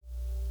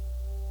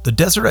The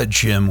Deseret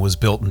Gym was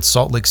built in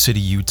Salt Lake City,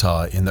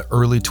 Utah in the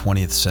early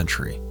 20th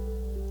century.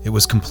 It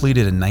was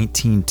completed in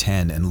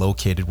 1910 and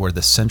located where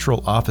the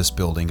central office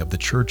building of the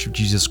Church of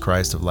Jesus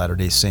Christ of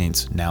Latter-day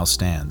Saints now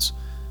stands,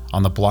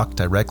 on the block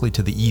directly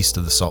to the east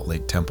of the Salt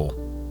Lake Temple.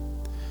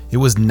 It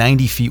was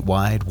 90 feet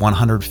wide,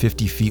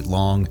 150 feet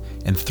long,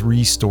 and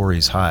 3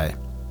 stories high.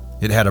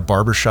 It had a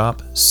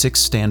barbershop, 6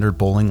 standard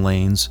bowling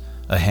lanes,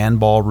 a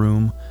handball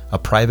room, a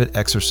private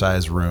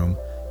exercise room,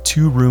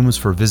 2 rooms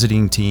for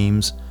visiting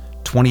teams,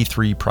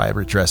 23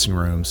 private dressing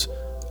rooms,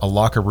 a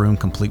locker room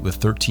complete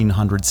with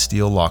 1,300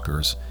 steel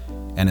lockers,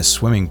 and a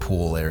swimming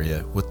pool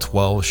area with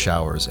 12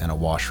 showers and a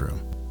washroom.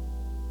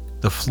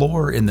 The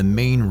floor in the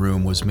main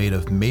room was made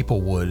of maple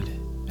wood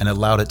and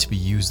allowed it to be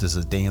used as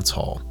a dance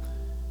hall.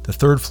 The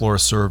 3rd floor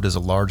served as a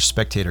large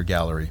spectator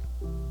gallery.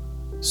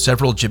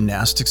 Several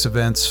gymnastics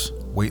events,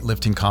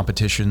 weightlifting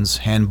competitions,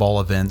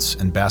 handball events,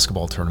 and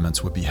basketball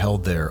tournaments would be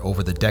held there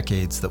over the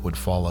decades that would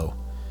follow.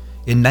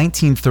 In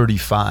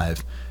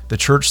 1935, the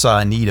church saw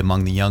a need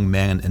among the young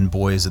men and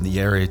boys in the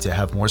area to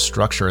have more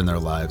structure in their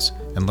lives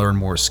and learn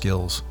more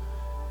skills.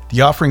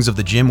 The offerings of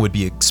the gym would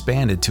be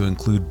expanded to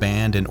include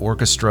band and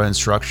orchestra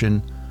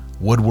instruction,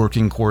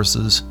 woodworking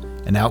courses,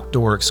 and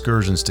outdoor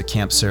excursions to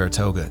Camp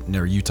Saratoga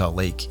near Utah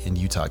Lake in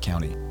Utah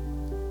County.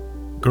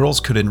 Girls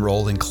could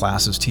enroll in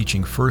classes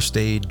teaching first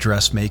aid,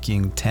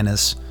 dressmaking,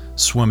 tennis,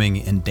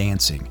 swimming, and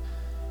dancing.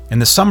 In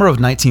the summer of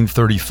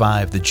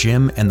 1935, the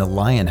gym and the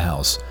Lion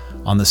House,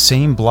 on the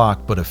same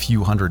block but a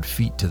few hundred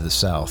feet to the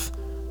south,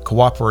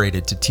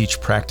 cooperated to teach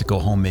practical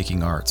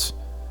homemaking arts.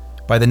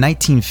 By the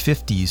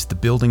 1950s, the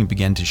building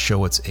began to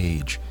show its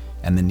age,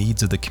 and the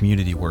needs of the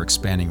community were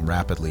expanding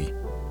rapidly.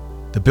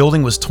 The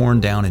building was torn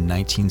down in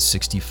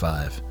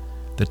 1965.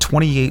 The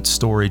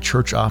 28-story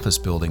church office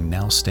building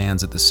now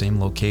stands at the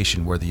same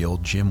location where the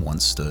old gym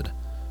once stood.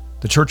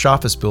 The church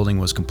office building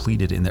was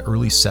completed in the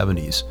early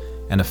 70s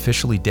and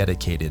officially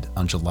dedicated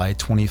on July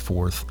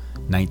 24,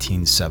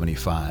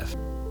 1975.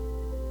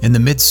 In the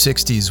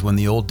mid-60s, when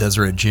the old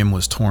Deseret Gym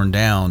was torn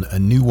down, a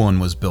new one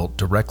was built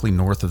directly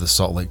north of the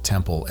Salt Lake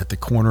Temple at the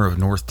corner of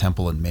North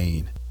Temple and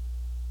Main.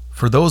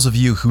 For those of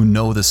you who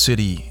know the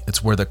city,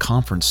 it's where the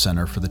conference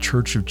center for the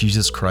Church of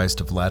Jesus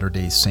Christ of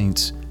Latter-day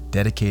Saints,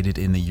 dedicated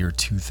in the year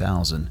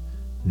 2000,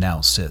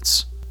 now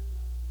sits.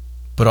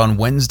 But on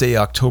Wednesday,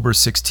 October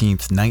 16,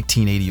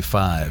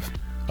 1985,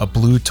 a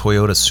blue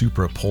Toyota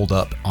Supra pulled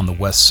up on the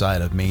west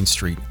side of Main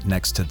Street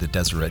next to the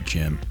Deseret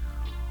Gym.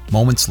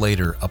 Moments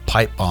later, a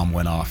pipe bomb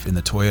went off in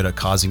the Toyota,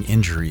 causing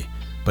injury,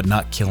 but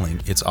not killing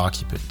its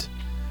occupant.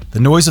 The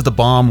noise of the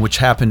bomb, which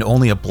happened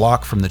only a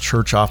block from the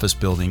church office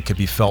building, could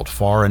be felt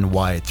far and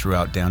wide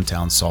throughout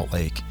downtown Salt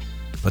Lake.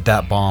 But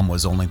that bomb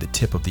was only the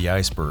tip of the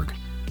iceberg,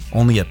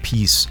 only a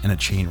piece in a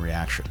chain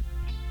reaction.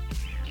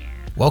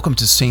 Welcome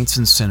to Saints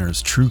and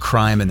Sinners, True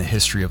Crime in the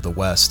History of the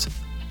West.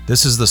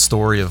 This is the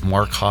story of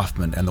Mark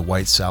Hofmann and the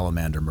White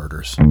Salamander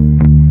murders.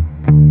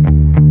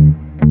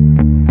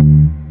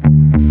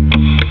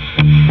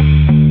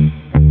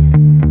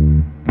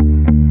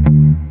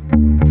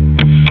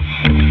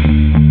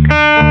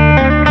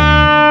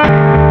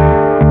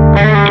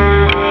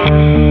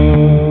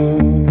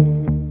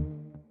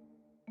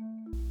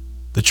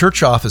 The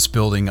church office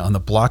building on the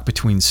block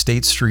between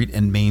State Street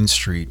and Main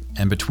Street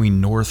and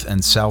between North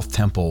and South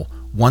Temple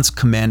once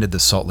commanded the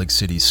Salt Lake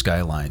City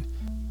skyline.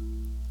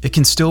 It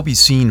can still be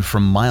seen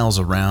from miles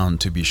around,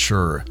 to be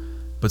sure,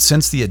 but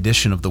since the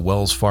addition of the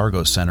Wells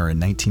Fargo Center in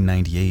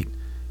 1998,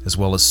 as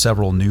well as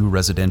several new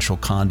residential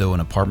condo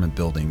and apartment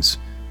buildings,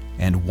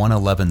 and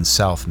 111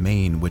 South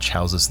Main, which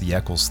houses the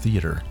Eccles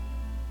Theater,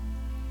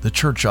 the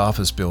church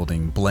office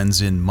building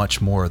blends in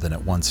much more than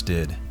it once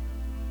did.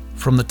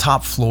 From the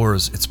top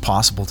floors, it's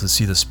possible to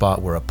see the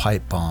spot where a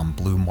pipe bomb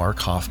blew Mark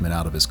Hofmann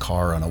out of his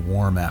car on a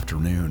warm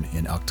afternoon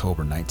in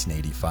October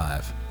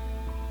 1985.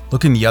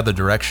 Looking the other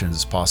direction,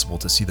 it's possible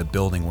to see the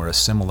building where a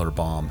similar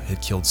bomb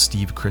had killed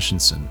Steve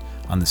Christensen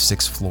on the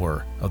 6th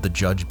floor of the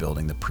Judge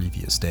Building the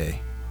previous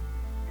day.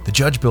 The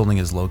Judge Building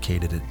is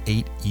located at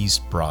 8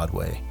 East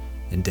Broadway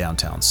in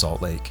downtown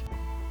Salt Lake.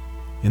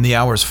 In the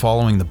hours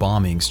following the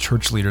bombings,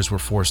 church leaders were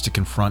forced to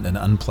confront an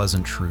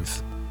unpleasant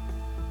truth.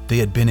 They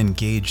had been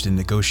engaged in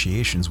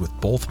negotiations with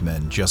both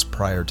men just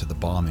prior to the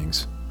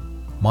bombings.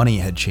 Money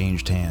had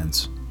changed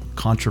hands.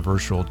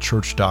 Controversial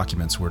church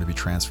documents were to be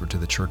transferred to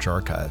the church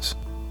archives.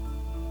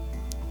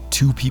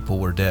 2 people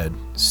were dead: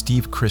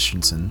 Steve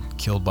Christensen,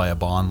 killed by a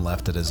bomb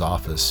left at his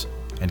office,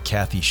 and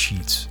Kathy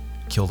Sheets,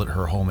 killed at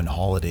her home in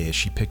Holiday as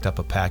she picked up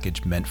a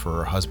package meant for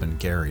her husband,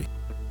 Gary.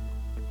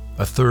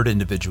 A 3rd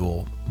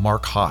individual,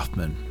 Mark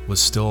Hofmann,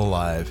 was still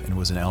alive and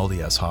was in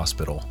LDS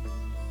hospital,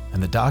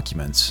 and the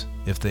documents,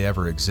 if they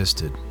ever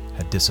existed,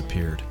 had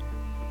disappeared.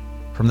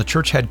 From the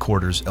church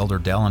headquarters, Elder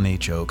Dallin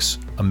H. Oaks,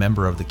 a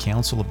member of the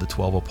Council of the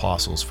 12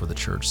 Apostles for the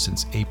church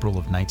since April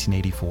of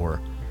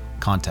 1984,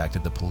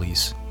 contacted the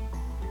police.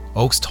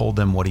 Oaks told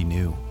them what he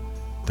knew,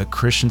 that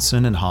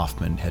Christensen and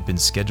Hofmann had been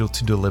scheduled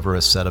to deliver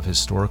a set of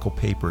historical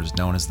papers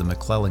known as the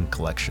McClellan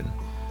Collection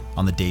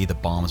on the day the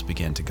bombs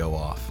began to go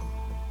off.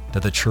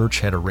 that the church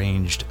had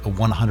arranged a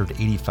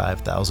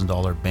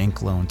 $185,000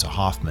 bank loan to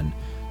Hoffman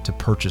to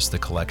purchase the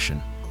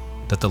collection,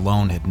 that the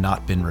loan had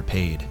not been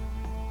repaid.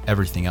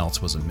 Everything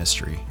else was a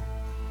mystery.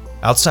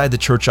 Outside the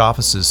church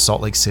offices,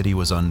 Salt Lake City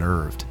was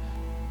unnerved.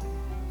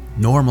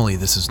 Normally,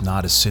 this is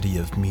not a city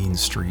of mean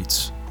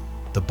streets.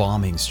 The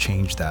bombings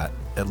changed that,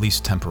 at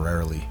least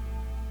temporarily.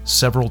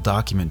 Several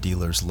document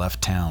dealers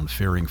left town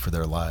fearing for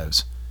their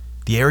lives.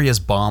 The area's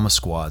bomb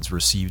squads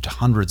received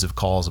hundreds of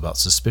calls about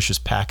suspicious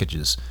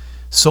packages,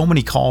 so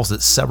many calls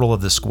that several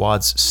of the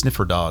squad's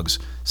sniffer dogs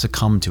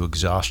succumbed to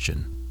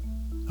exhaustion.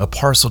 A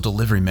parcel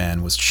delivery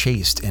man was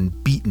chased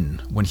and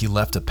beaten when he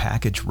left a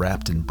package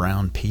wrapped in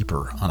brown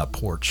paper on a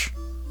porch.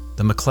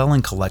 The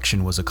McClellan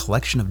collection was a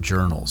collection of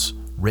journals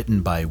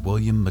written by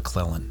William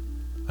McClellan,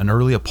 an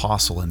early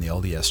apostle in the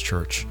LDS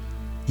Church.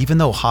 Even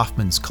though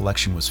Hoffman's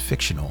collection was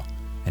fictional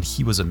and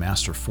he was a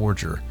master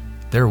forger,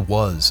 there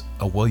was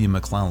a William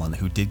McClellan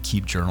who did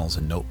keep journals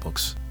and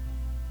notebooks.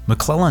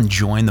 McClellan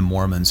joined the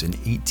Mormons in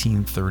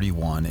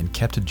 1831 and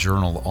kept a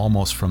journal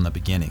almost from the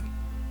beginning.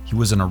 He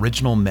was an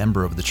original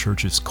member of the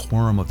church's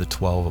Quorum of the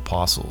 12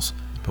 Apostles,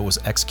 but was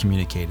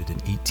excommunicated in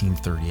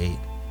 1838.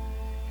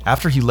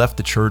 After he left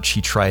the church,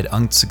 he tried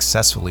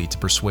unsuccessfully to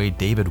persuade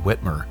David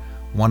Whitmer,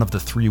 one of the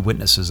 3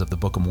 witnesses of the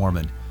Book of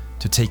Mormon,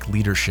 to take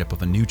leadership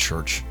of a new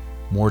church,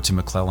 more to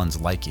McClellan's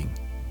liking.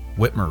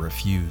 Whitmer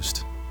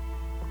refused.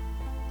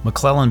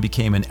 McClellan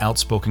became an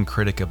outspoken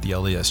critic of the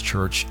LDS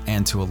Church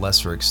and, to a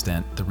lesser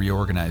extent, the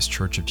reorganized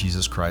Church of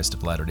Jesus Christ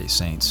of Latter-day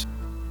Saints.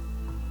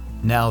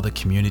 Now the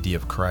Community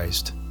of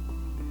Christ.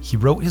 He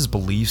wrote his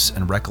beliefs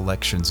and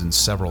recollections in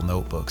several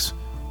notebooks.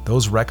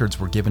 Those records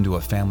were given to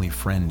a family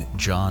friend,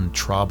 John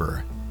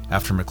Trauber,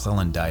 after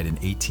McClellan died in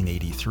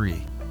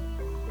 1883.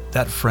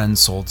 That friend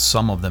sold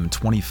some of them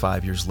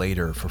 25 years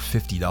later for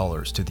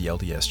 $50 to the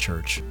LDS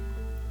Church.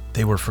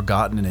 They were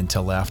forgotten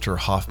until after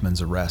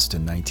Hoffman's arrest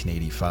in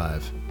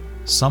 1985.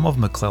 Some of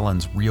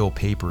McClellan's real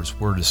papers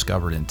were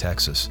discovered in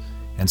Texas,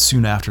 and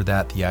soon after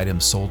that the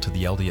items sold to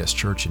the LDS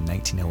Church in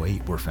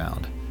 1908 were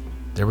found.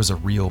 There was a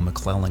real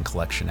McClellan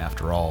collection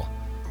after all.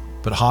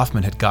 But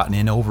Hoffman had gotten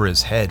in over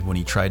his head when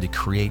he tried to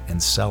create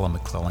and sell a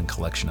McClellan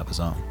collection of his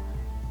own.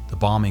 The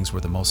bombings were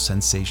the most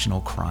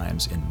sensational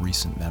crimes in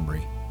recent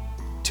memory.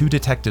 2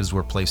 detectives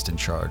were placed in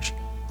charge,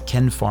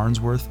 Ken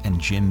Farnsworth and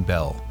Jim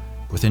Bell.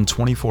 Within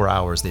 24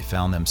 hours, they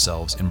found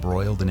themselves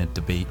embroiled in a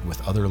debate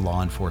with other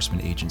law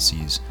enforcement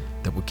agencies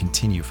that would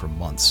continue for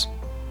months.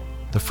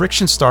 The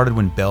friction started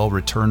when Bell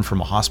returned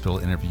from a hospital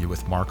interview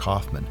with Mark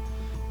Hoffman.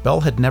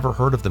 Bell had never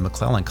heard of the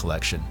McClellan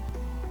collection.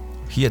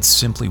 He had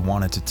simply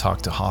wanted to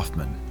talk to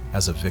Hoffman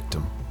as a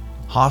victim.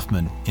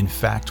 Hoffman, in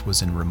fact,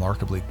 was in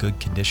remarkably good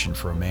condition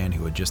for a man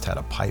who had just had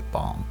a pipe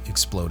bomb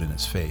explode in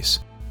his face.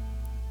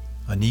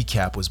 A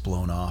kneecap was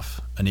blown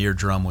off, an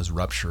eardrum was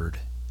ruptured,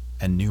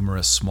 and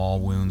numerous small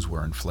wounds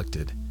were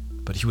inflicted,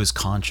 but he was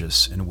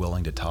conscious and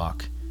willing to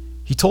talk.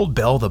 He told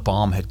Bell the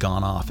bomb had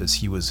gone off as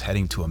he was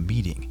heading to a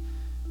meeting.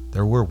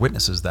 There were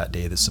witnesses that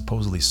day that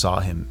supposedly saw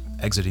him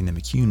exiting the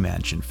McCune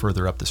mansion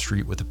further up the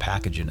street with a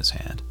package in his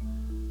hand.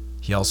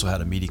 He also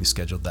had a meeting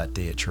scheduled that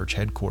day at church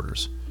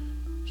headquarters.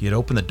 He had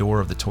opened the door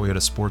of the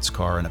Toyota sports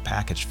car and a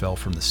package fell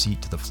from the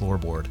seat to the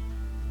floorboard.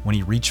 When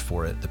he reached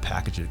for it, the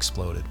package had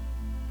exploded.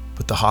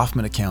 But the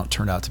Hoffman account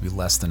turned out to be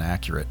less than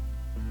accurate.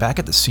 Back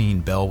at the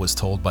scene, Bell was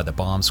told by the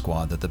bomb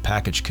squad that the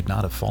package could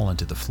not have fallen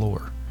to the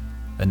floor.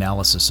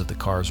 Analysis of the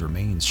car's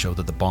remains showed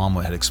that the bomb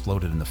had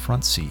exploded in the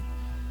front seat.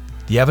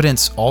 The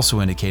evidence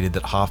also indicated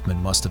that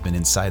Hoffman must have been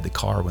inside the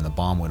car when the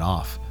bomb went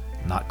off,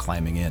 not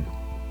climbing in.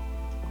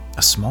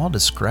 A small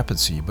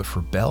discrepancy, but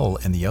for Bell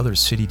and the other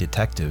city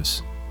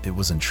detectives, it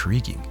was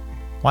intriguing.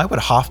 Why would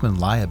Hoffman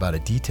lie about a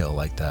detail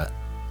like that?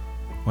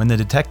 When the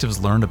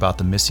detectives learned about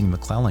the missing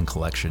McClellan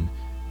collection,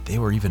 they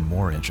were even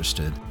more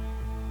interested.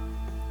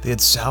 They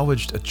had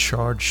salvaged a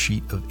charred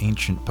sheet of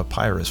ancient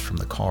papyrus from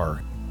the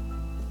car.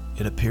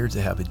 It appeared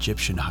to have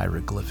Egyptian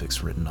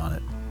hieroglyphics written on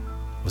it.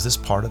 Was this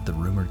part of the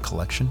rumored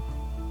collection?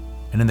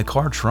 And in the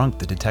car trunk,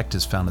 the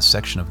detectives found a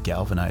section of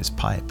galvanized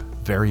pipe,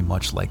 very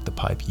much like the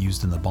pipe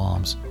used in the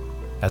bombs.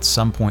 At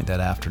some point that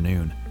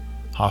afternoon,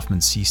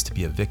 Hoffman ceased to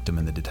be a victim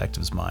in the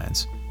detectives'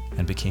 minds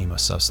and became a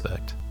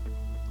suspect.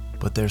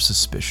 But their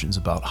suspicions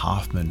about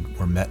Hoffman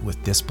were met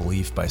with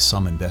disbelief by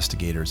some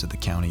investigators at the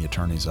county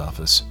attorney's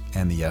office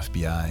and the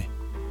FBI.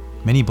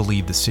 Many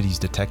believed the city's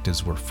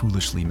detectives were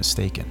foolishly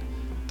mistaken.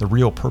 The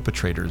real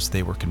perpetrators,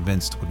 they were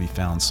convinced, would be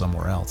found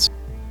somewhere else.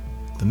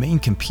 The main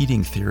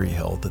competing theory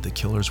held that the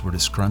killers were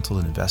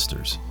disgruntled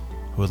investors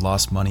who had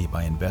lost money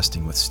by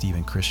investing with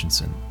Stephen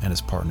Christensen and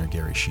his partner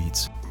Gary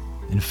Sheets.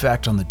 In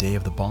fact, on the day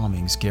of the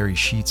bombings, Gary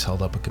Sheets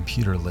held up a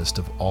computer list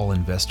of all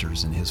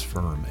investors in his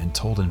firm and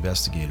told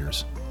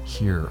investigators,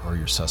 "Here are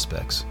your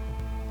suspects."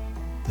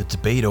 The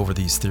debate over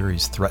these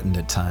theories threatened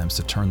at times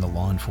to turn the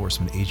law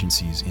enforcement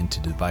agencies into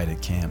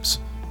divided camps.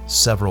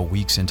 Several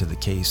weeks into the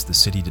case, the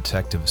city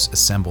detectives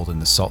assembled in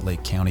the Salt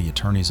Lake County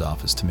Attorney's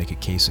office to make a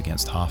case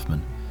against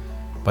Hoffman.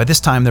 By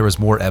this time, there was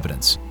more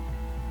evidence.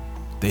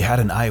 They had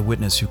an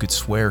eyewitness who could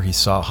swear he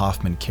saw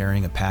Hoffman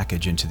carrying a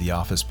package into the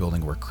office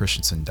building where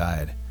Christensen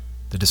died.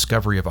 The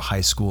discovery of a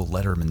high school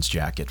letterman's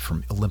jacket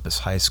from Olympus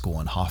High School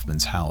in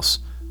Hoffman's house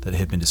that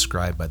had been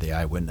described by the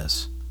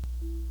eyewitness.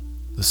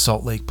 The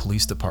Salt Lake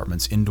Police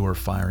Department's indoor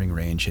firing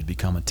range had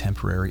become a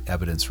temporary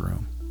evidence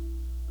room.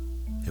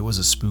 It was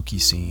a spooky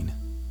scene.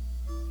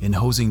 In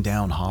hosing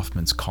down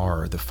Hoffman's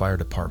car, the fire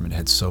department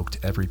had soaked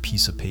every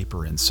piece of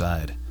paper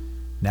inside.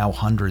 Now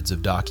hundreds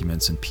of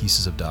documents and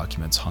pieces of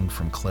documents hung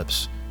from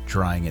clips,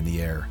 drying in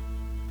the air.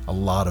 A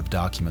lot of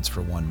documents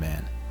for one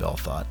man, Bell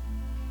thought.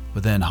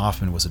 But then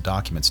Hoffman was a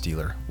documents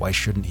dealer. Why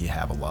shouldn't he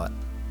have a lot?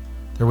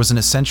 There was an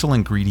essential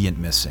ingredient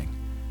missing: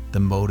 the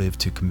motive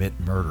to commit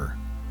murder.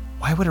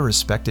 Why would a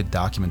respected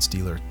documents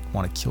dealer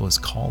want to kill his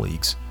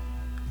colleagues?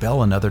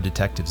 Bell and other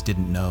detectives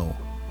didn't know.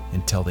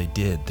 Until they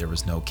did, there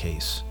was no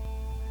case.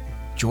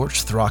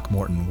 George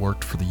Throckmorton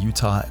worked for the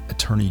Utah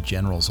Attorney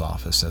General's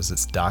office as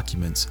its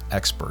documents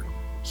expert.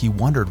 He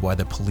wondered why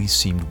the police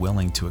seemed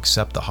willing to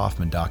accept the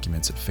Hoffman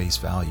documents at face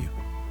value.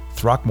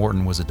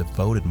 Throckmorton was a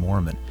devoted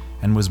Mormon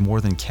and was more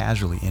than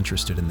casually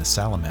interested in the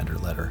Salamander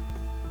letter,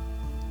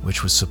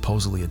 which was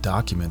supposedly a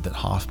document that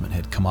Hoffman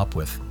had come up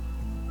with.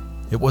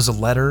 It was a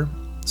letter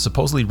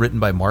supposedly written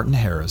by Martin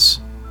Harris,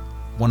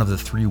 one of the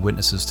 3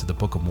 witnesses to the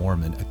Book of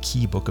Mormon, a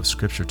key book of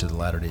scripture to the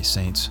Latter-day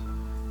Saints,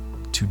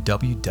 to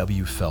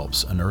W.W.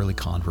 Phelps, an early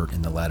convert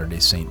in the Latter-day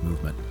Saint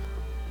movement.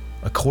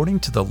 According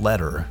to the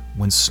letter,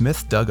 when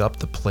Smith dug up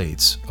the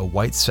plates, a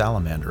white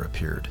salamander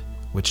appeared,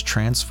 which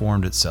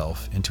transformed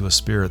itself into a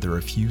spirit that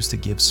refused to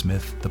give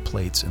Smith the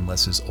plates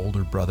unless his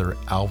older brother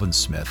Alvin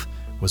Smith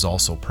was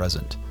also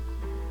present.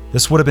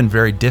 This would have been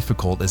very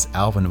difficult, as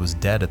Alvin was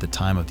dead at the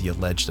time of the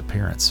alleged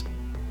appearance.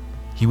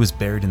 He was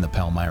buried in the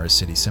Palmyra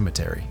City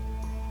Cemetery.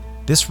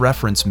 This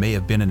reference may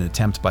have been an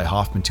attempt by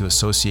Hoffman to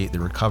associate the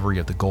recovery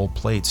of the gold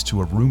plates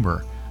to a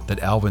rumor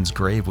that Alvin's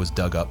grave was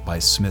dug up by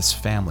Smith's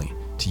family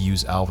to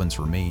use Alvin's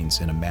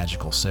remains in a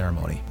magical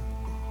ceremony.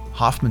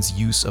 Hoffman's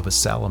use of a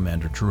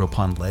salamander drew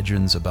upon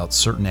legends about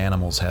certain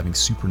animals having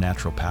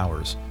supernatural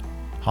powers.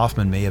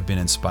 Hoffman may have been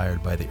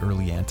inspired by the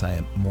early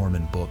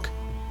anti-Mormon book,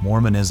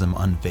 Mormonism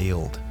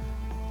Unveiled,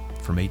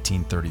 from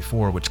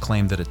 1834, which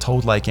claimed that a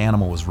toad-like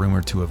animal was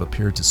rumored to have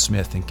appeared to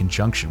Smith in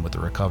conjunction with the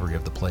recovery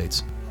of the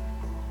plates.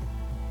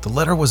 The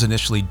letter was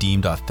initially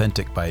deemed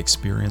authentic by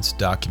experienced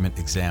document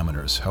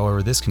examiners.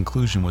 However, this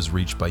conclusion was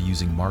reached by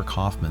using Mark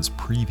Hoffman's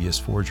previous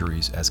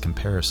forgeries as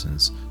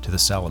comparisons to the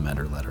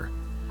Salamander letter.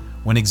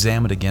 When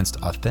examined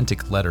against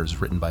authentic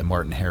letters written by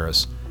Martin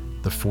Harris,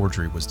 the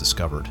forgery was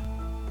discovered.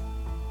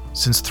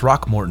 Since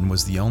Throckmorton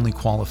was the only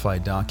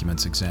qualified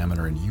documents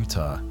examiner in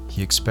Utah,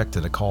 he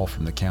expected a call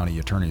from the county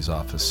attorney's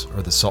office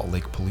or the Salt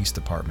Lake Police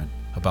Department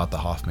about the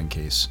Hoffman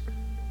case.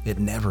 It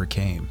never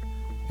came.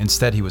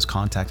 Instead, he was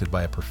contacted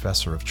by a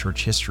professor of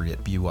church history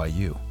at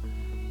BYU.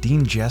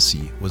 Dean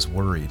Jesse was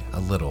worried a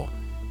little.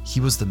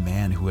 He was the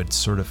man who had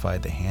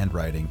certified the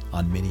handwriting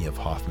on many of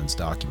Hoffman's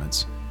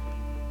documents.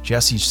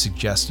 Jesse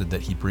suggested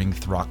that he bring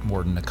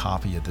Throckmorton a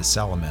copy of the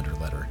Salamander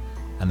letter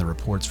and the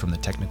reports from the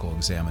technical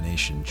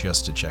examination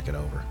just to check it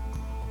over.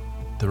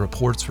 The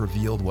reports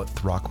revealed what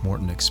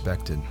Throckmorton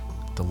expected.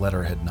 The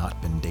letter had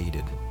not been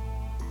dated.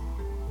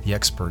 The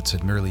experts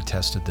had merely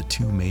tested the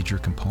 2 major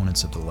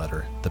components of the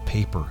letter, the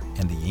paper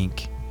and the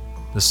ink.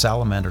 The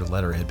Salamander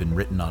letter had been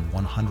written on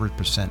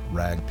 100%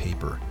 rag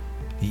paper.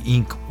 The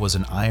ink was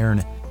an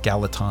iron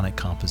galvatonic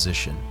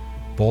composition.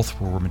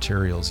 Both were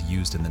materials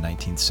used in the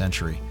 19th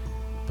century,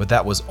 but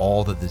that was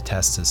all that the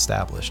tests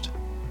established.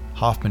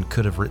 Hoffman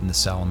could have written the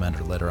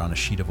Salamander letter on a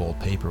sheet of old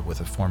paper with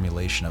a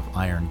formulation of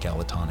iron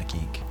galvatonic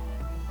ink.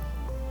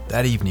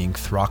 That evening,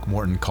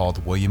 Throckmorton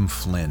called William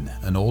Flynn,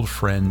 an old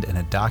friend and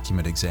a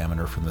document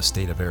examiner from the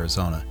state of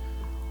Arizona.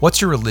 "What's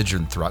your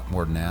religion?"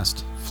 Throckmorton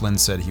asked. Flynn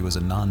said he was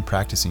a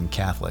non-practicing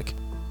Catholic.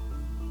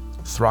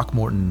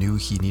 Throckmorton knew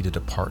he needed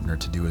a partner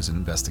to do his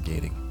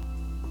investigating.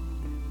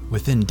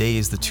 Within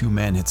days, the 2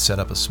 men had set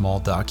up a small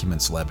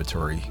documents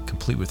laboratory,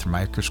 complete with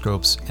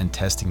microscopes and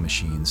testing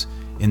machines,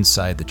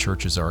 inside the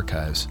church's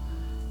archives.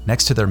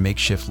 Next to their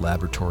makeshift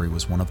laboratory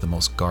was one of the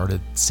most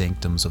guarded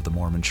sanctums of the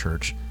Mormon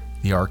Church,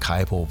 the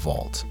archival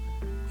vault.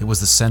 It was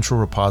the central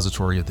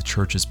repository of the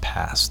church's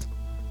past.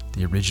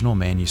 The original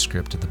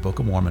manuscript of the Book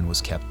of Mormon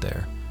was kept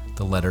there.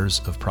 The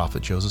letters of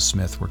Prophet Joseph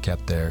Smith were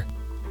kept there,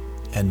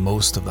 and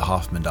most of the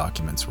Hoffman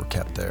documents were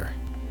kept there.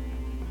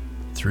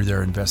 Through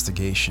their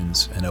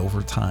investigations and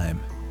over time,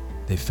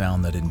 they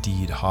found that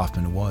indeed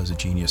Hoffman was a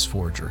genius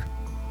forger,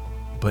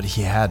 but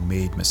he had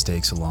made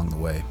mistakes along the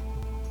way.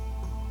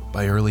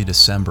 By early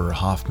December,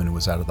 Hoffman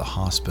was out of the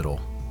hospital,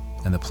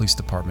 and the police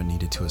department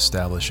needed to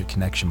establish a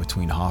connection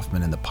between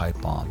Hoffman and the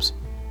pipe bombs.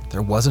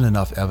 There wasn't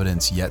enough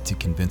evidence yet to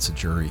convince a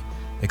jury.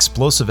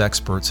 Explosive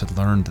experts had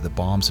learned that the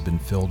bombs had been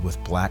filled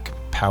with black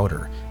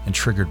powder and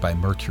triggered by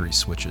mercury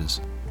switches.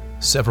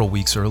 Several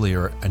weeks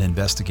earlier, an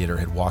investigator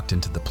had walked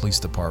into the police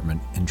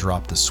department and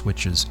dropped the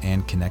switches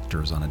and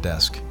connectors on a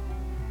desk.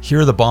 "Here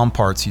are the bomb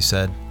parts," he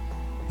said.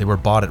 "They were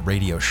bought at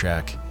Radio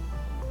Shack."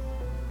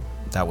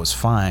 That was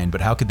fine,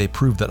 but how could they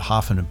prove that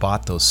Hoffman had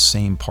bought those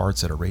same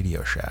parts at a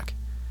Radio Shack?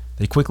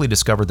 They quickly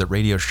discovered that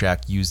Radio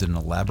Shack used an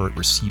elaborate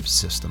receipt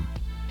system.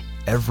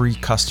 Every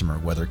customer,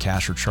 whether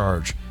cash or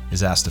charge,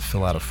 is asked to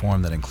fill out a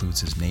form that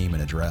includes his name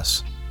and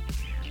address.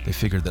 They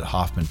figured that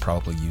Hoffman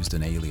probably used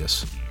an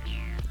alias.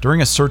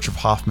 During a search of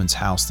Hoffman's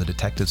house, the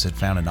detectives had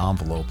found an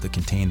envelope that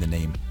contained the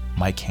name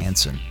Mike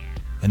Hansen.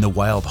 In the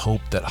wild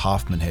hope that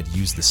Hoffman had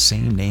used the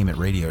same name at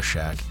Radio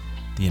Shack,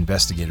 the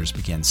investigators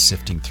began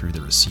sifting through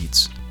the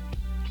receipts.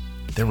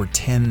 There were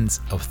tens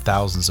of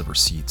thousands of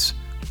receipts.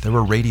 There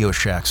were Radio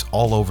Shacks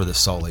all over the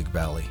Salt Lake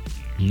Valley.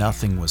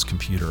 Nothing was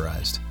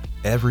computerized.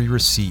 Every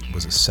receipt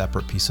was a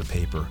separate piece of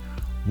paper.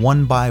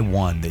 One by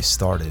one, they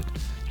started.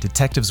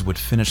 Detectives would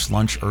finish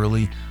lunch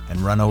early and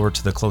run over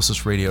to the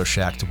closest Radio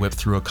Shack to whip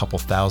through a couple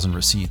thousand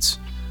receipts.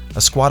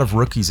 A squad of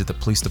rookies at the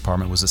police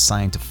department was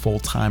assigned to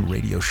full-time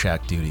Radio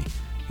Shack duty.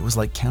 It was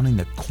like counting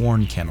the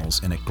corn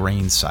kennels in a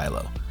grain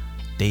silo.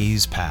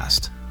 Days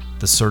passed.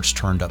 The search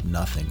turned up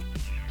nothing.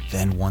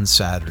 Then one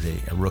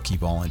Saturday, a rookie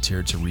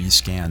volunteered to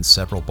rescan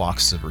several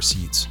boxes of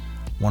receipts.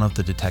 One of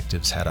the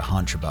detectives had a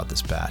hunch about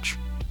this batch,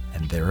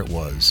 and there it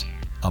was,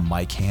 a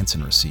Mike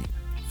Hansen receipt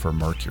for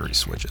Mercury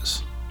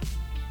switches.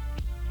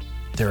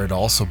 There had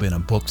also been a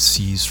book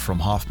seized from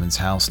Hoffman's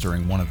house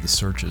during one of the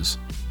searches,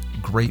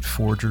 Great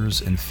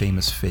Forgers and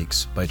Famous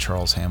Fakes by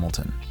Charles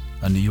Hamilton,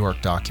 a New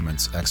York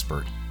documents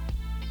expert.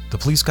 The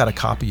police got a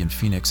copy in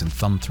Phoenix and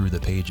thumbed through the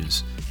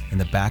pages. In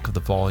the back of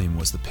the volume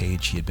was the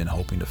page he had been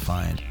hoping to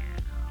find.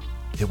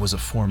 It was a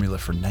formula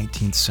for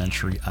 19th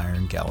century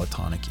iron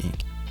Galatonic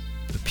ink.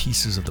 The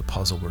pieces of the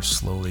puzzle were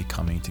slowly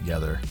coming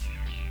together.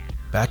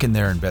 Back in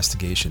their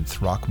investigation,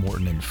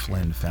 Throckmorton and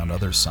Flynn found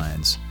other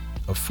signs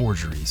of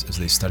forgeries as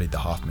they studied the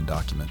Hoffman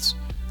documents.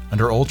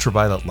 Under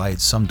ultraviolet light,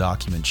 some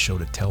documents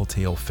showed a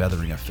telltale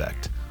feathering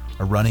effect,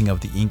 a running of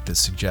the ink that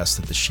suggests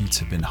that the sheets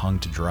had been hung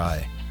to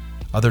dry.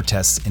 Other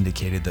tests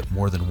indicated that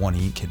more than one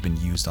ink had been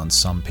used on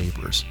some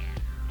papers.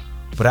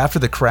 But after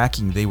the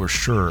cracking, they were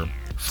sure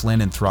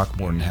Flynn and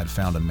Throckmorton had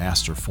found a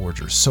master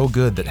forger, so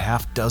good that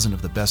half dozen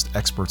of the best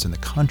experts in the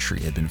country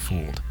had been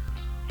fooled.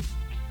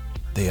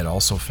 They had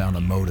also found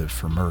a motive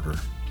for murder.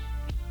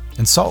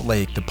 In Salt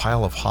Lake, the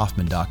pile of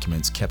Hoffman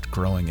documents kept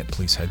growing at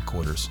police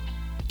headquarters.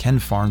 Ken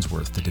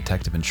Farnsworth, the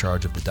detective in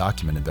charge of the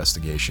document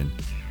investigation,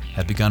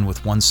 had begun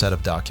with one set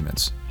of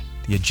documents,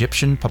 the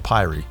Egyptian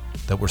papyri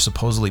that were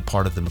supposedly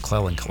part of the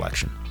McClellan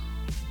collection.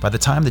 By the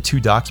time the two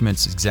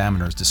documents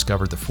examiners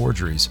discovered the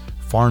forgeries,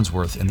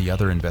 Farnsworth and the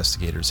other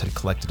investigators had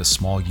collected a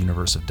small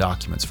universe of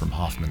documents from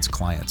Hoffman's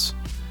clients.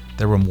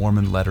 There were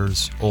Mormon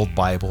letters, old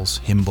Bibles,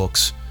 hymn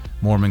books,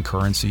 Mormon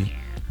currency,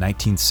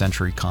 19th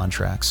century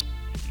contracts,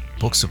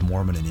 books of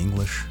Mormon in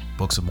English,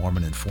 books of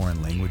Mormon in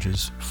foreign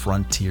languages,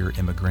 frontier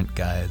immigrant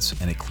guides,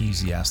 and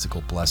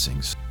ecclesiastical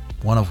blessings,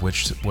 one of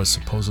which was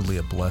supposedly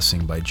a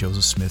blessing by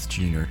Joseph Smith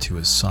Jr. to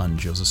his son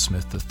Joseph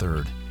Smith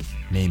III,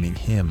 naming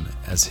him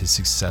as his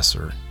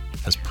successor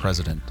as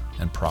president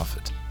and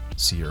prophet,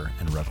 seer,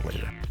 and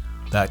revelator.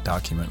 That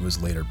document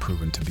was later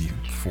proven to be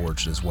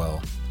forged as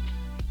well.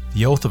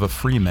 The Oath of a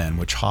Freeman,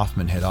 which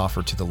Hoffman had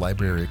offered to the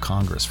Library of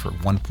Congress for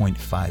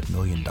 $1.5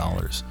 million,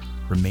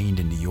 remained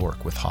in New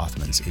York with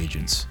Hoffman's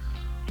agents.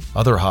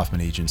 Other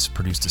Hoffman agents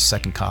produced a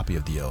second copy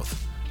of the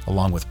oath,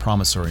 along with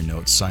promissory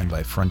notes signed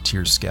by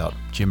frontier scout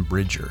Jim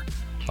Bridger,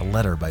 a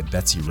letter by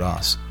Betsy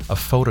Ross, a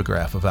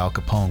photograph of Al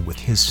Capone with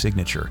his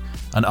signature,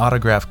 an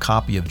autographed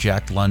copy of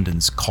Jack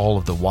London's Call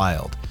of the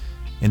Wild.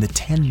 In the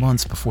 10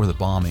 months before the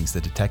bombings,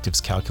 the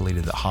detectives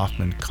calculated that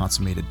Hoffman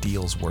consummated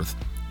deals worth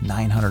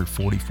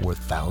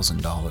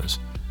 $944,000.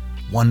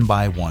 One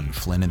by one,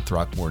 Flynn and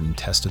Throckmorton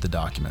tested the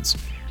documents.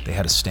 They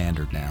had a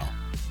standard now.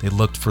 They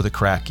looked for the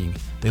cracking.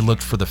 They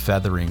looked for the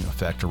feathering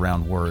effect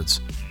around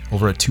words.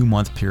 Over a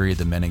 2-month period,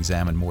 the men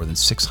examined more than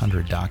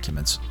 600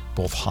 documents,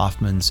 both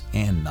Hoffman's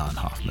and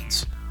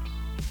non-Hoffman's.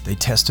 They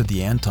tested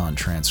the Anton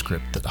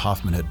transcript that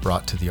Hoffman had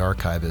brought to the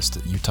archivist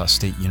at Utah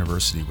State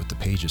University with the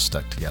pages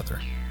stuck together.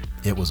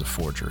 It was a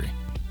forgery.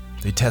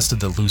 They tested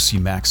the Lucy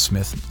Mack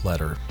Smith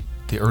letter,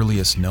 the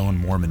earliest known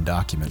Mormon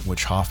document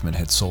which Hoffman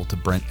had sold to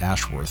Brent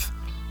Ashworth,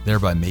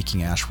 thereby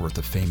making Ashworth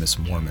a famous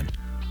Mormon.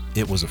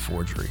 It was a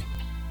forgery.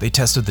 They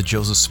tested the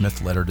Joseph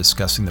Smith letter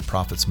discussing the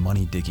prophet's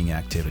money-digging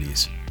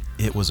activities.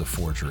 It was a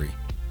forgery.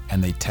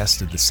 And they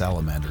tested the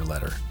Salamander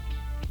letter.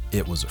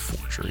 It was a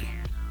forgery.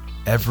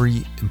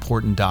 Every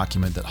important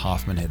document that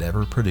Hoffman had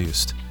ever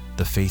produced,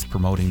 the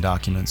faith-promoting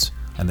documents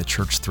and the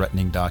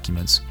church-threatening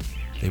documents,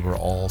 they were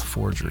all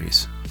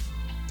forgeries.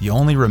 The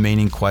only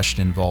remaining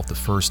question involved the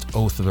first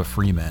Oath of a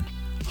Freeman.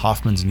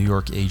 Hoffman's New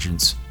York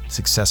agents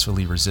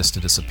successfully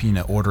resisted a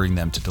subpoena ordering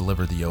them to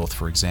deliver the oath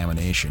for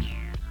examination.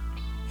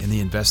 In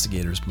the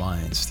investigators'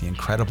 minds, the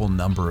incredible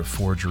number of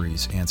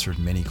forgeries answered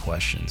many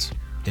questions.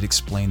 It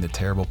explained the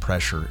terrible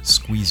pressure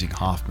squeezing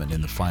Hoffman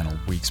in the final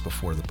weeks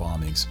before the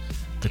bombings.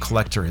 The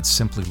collector had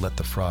simply let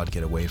the fraud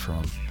get away from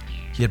him.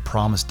 He had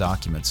promised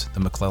documents, the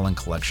McClellan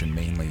collection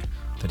mainly,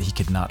 that he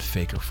could not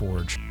fake or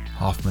forge.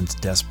 Hoffman's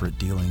desperate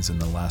dealings in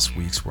the last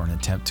weeks were an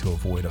attempt to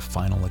avoid a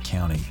final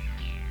accounting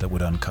that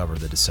would uncover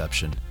the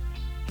deception.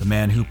 The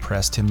man who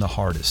pressed him the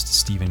hardest,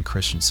 Stephen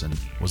Christensen,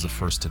 was the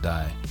first to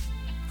die.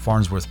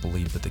 Farnsworth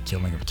believed that the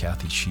killing of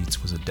Kathy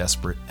Sheets was a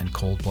desperate and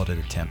cold-blooded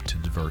attempt to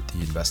divert the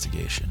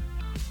investigation.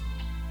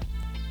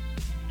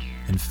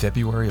 In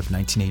February of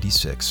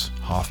 1986,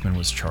 Hoffman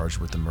was charged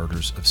with the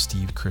murders of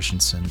Steve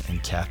Christensen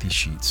and Kathy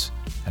Sheets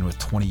and with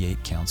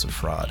 28 counts of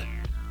fraud.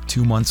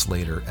 2 months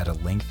later, at a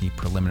lengthy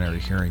preliminary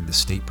hearing, the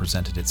state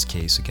presented its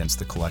case against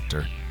the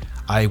collector.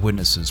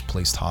 Eyewitnesses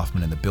placed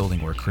Hoffman in the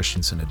building where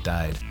Christensen had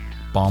died.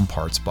 Bomb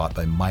parts bought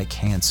by Mike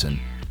Hansen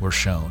were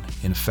shown,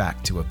 in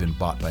fact, to have been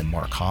bought by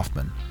Mark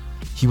Hoffman.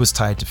 He was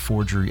tied to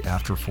forgery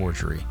after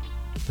forgery.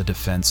 The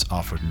defense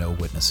offered no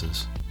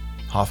witnesses.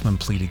 Hoffman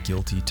pleaded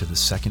guilty to the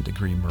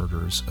second-degree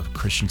murders of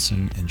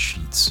Christensen and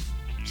Sheets.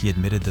 He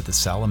admitted that the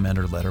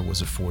Salamander letter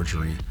was a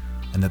forgery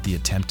and that the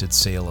attempted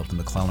sale of the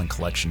McClellan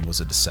collection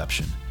was a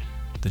deception.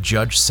 The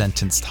judge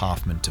sentenced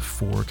Hoffman to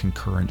 4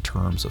 concurrent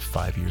terms of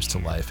 5 years to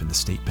life in the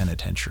state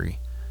penitentiary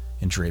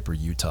in Draper,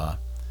 Utah,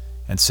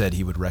 and said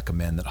he would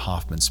recommend that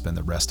Hoffman spend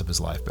the rest of his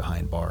life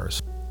behind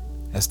bars.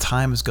 As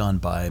time has gone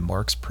by,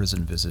 Mark's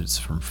prison visits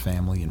from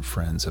family and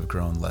friends have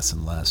grown less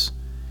and less.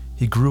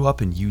 He grew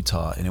up in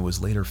Utah, and it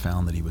was later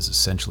found that he was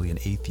essentially an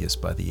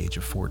atheist by the age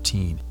of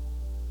 14,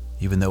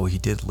 even though he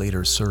did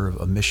later serve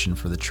a mission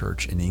for the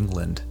church in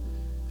England,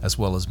 as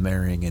well as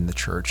marrying in the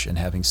church and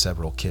having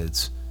several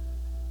kids.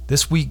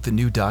 This week, the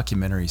new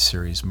documentary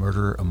series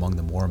Murder Among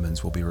the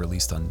Mormons will be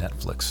released on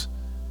Netflix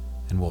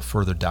and will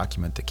further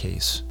document the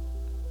case.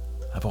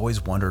 I've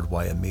always wondered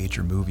why a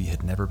major movie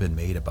had never been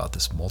made about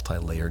this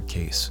multi-layered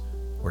case,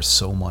 where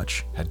so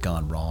much had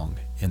gone wrong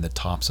in the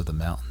tops of the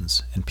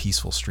mountains and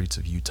peaceful streets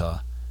of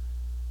Utah.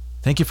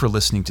 Thank you for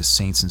listening to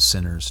Saints and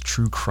Sinners,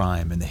 True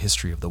Crime in the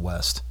History of the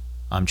West.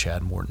 I'm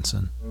Chad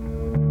Mortensen.